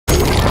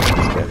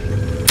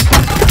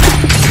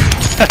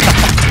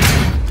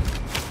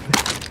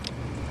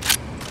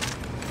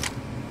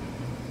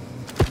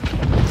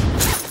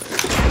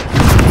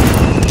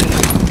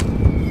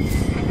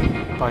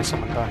by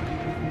someone die.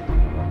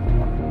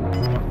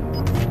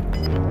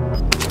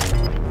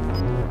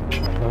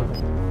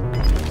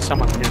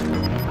 Someone here.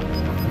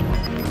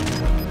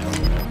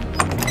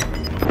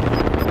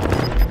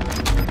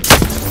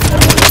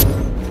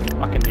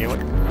 Fucking knew it.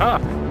 Ah!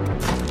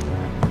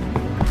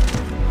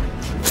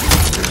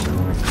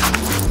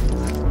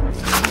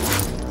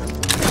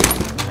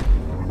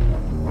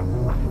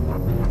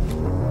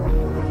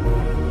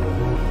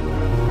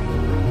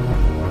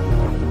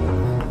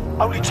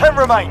 Only 10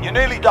 remain, you're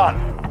nearly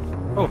done.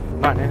 Oh,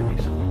 9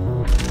 enemies.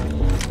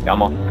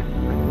 Come on.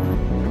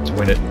 Let's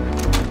win it.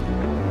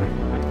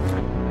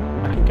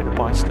 I can get a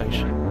buy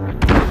station.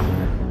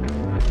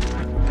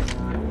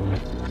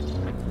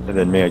 And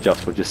then me and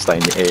Josh will just stay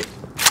in the air.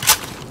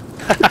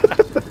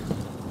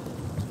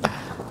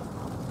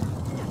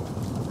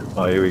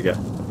 Oh, here we go.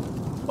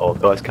 Oh,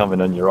 guys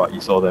coming on your right,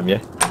 you saw them, yeah?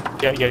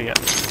 Yeah.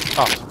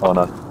 Oh, Oh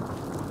no.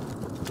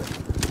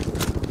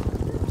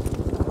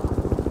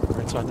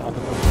 we're inside the other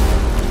one.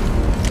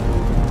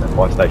 That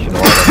buy station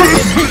right.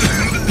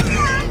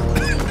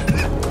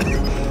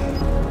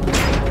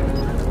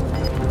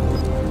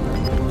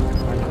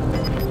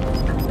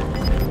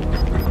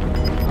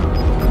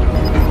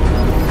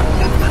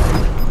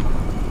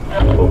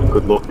 Oh,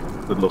 good luck.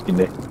 Good luck in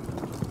there.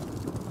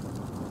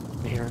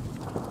 Here.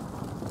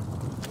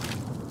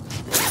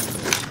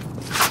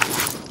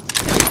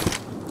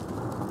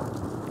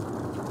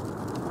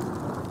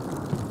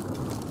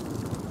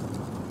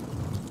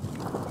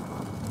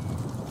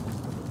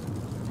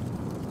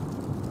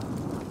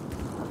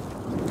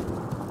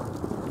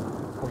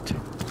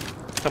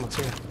 Someone's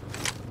here.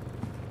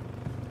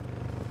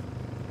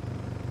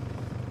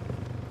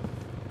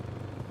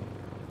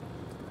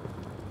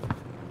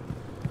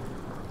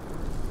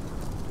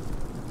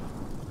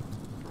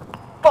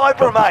 Five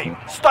remain.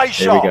 Stay Here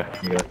sharp. we go.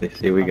 You got this.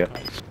 Here we go.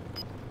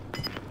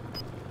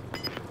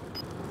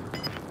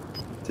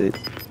 That's it.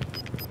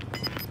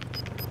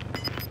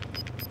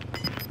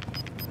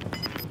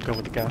 Go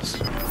with the gas.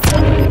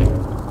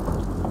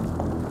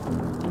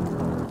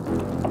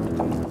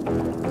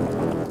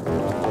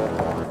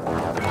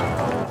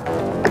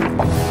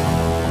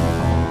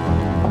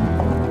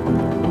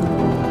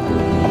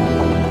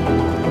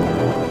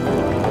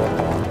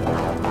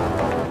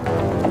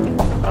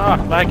 Ah,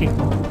 lagging.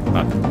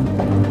 Fuck.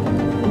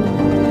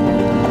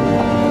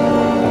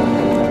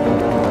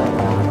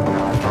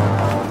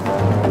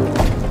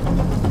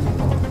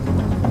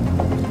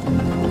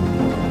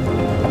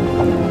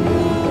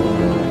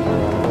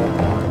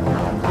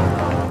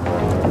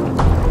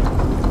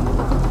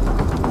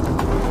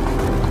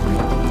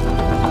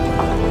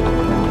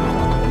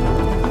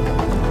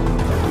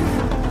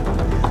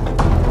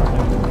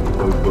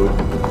 Good.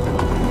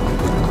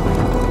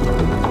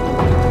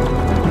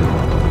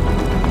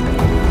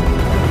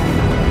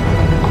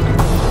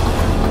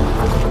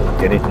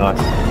 Get it, nice.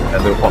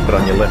 That little pocket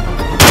on your left.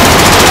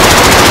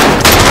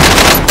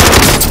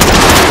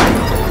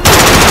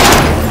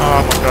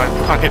 Oh my god,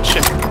 can't hit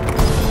shit.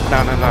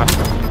 No.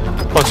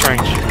 Close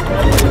range.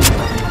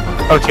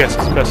 OTS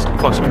is best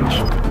close range.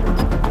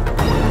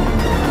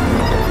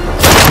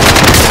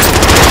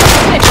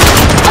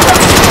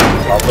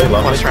 Lovely.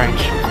 Close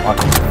range.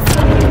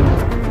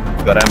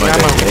 Got ammo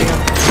Ammo. there.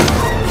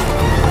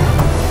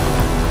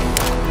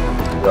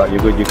 Right,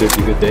 you're good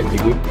there,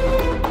 you're good.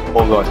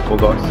 All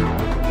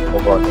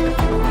guys.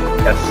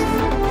 Yes.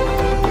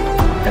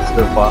 Yes, to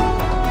the far.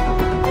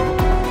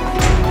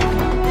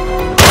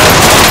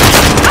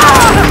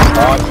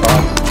 Nice.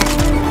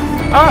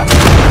 Ah!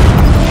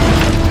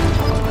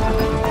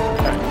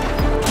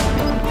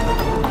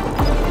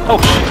 Oh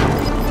shit.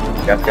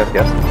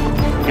 Gas.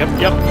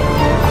 Yep.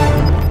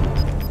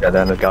 Go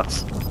down the guts.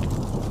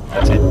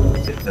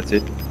 That's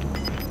it.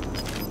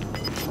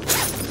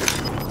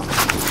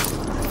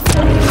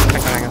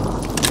 Hang on.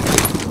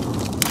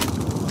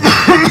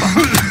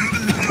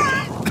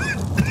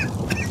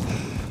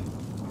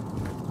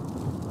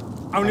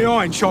 Only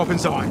iron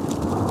sharpens iron.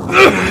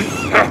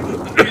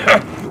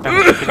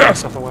 Get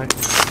yourself away.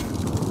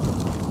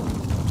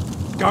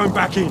 Going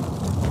back in.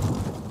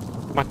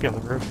 Might be on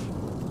the roof.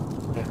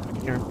 Yeah, I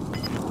can hear him.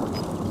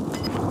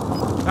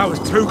 That was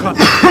too close.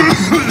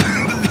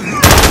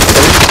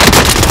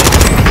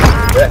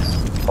 Yes.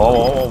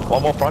 Oh,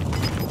 one more front.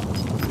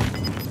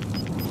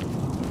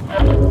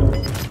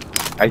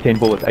 18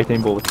 bullets.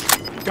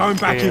 Going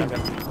back in.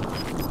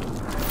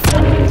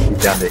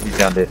 He's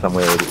down there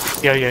somewhere already.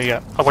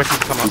 Yeah. I'll wait for him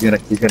to come up.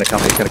 He's gonna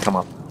come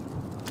up.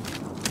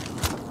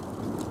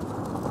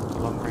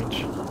 Long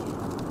range.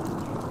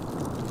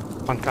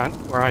 One cunt,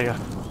 where are you?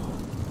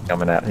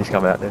 He's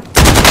coming out there.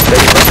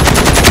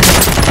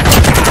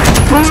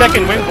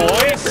 Second win,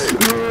 boys!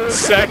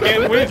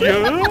 Second with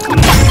you!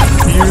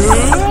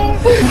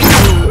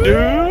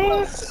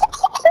 You!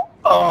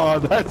 Oh,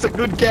 that's a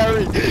good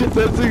carry.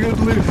 That's a good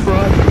loot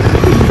front.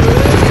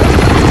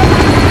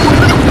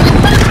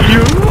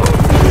 You!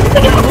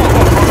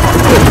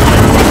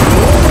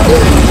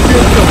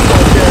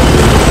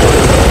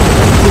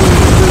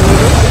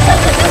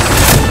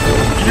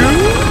 You!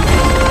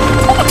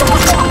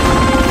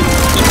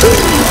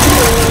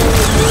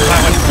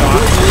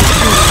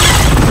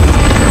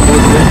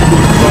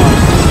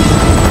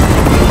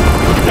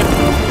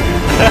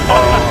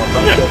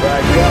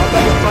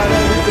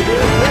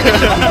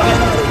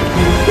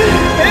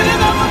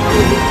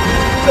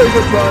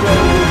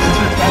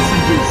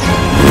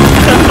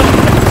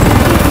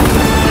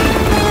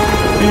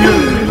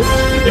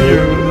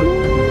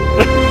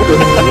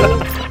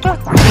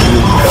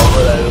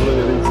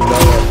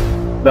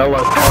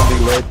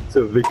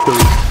 The victory.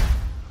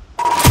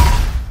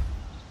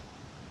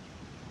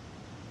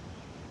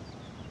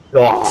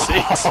 Oh,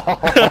 Six.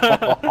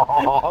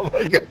 oh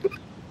my god.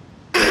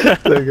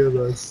 Look at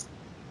this.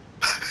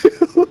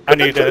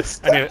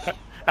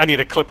 I need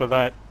a clip of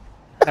that.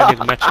 I need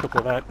a match clip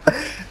of that.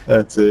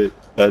 That's it.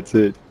 That's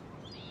it.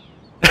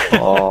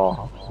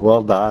 Oh,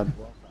 well done.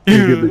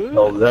 Look at the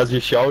shoulders. How's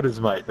your shoulders,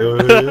 mate?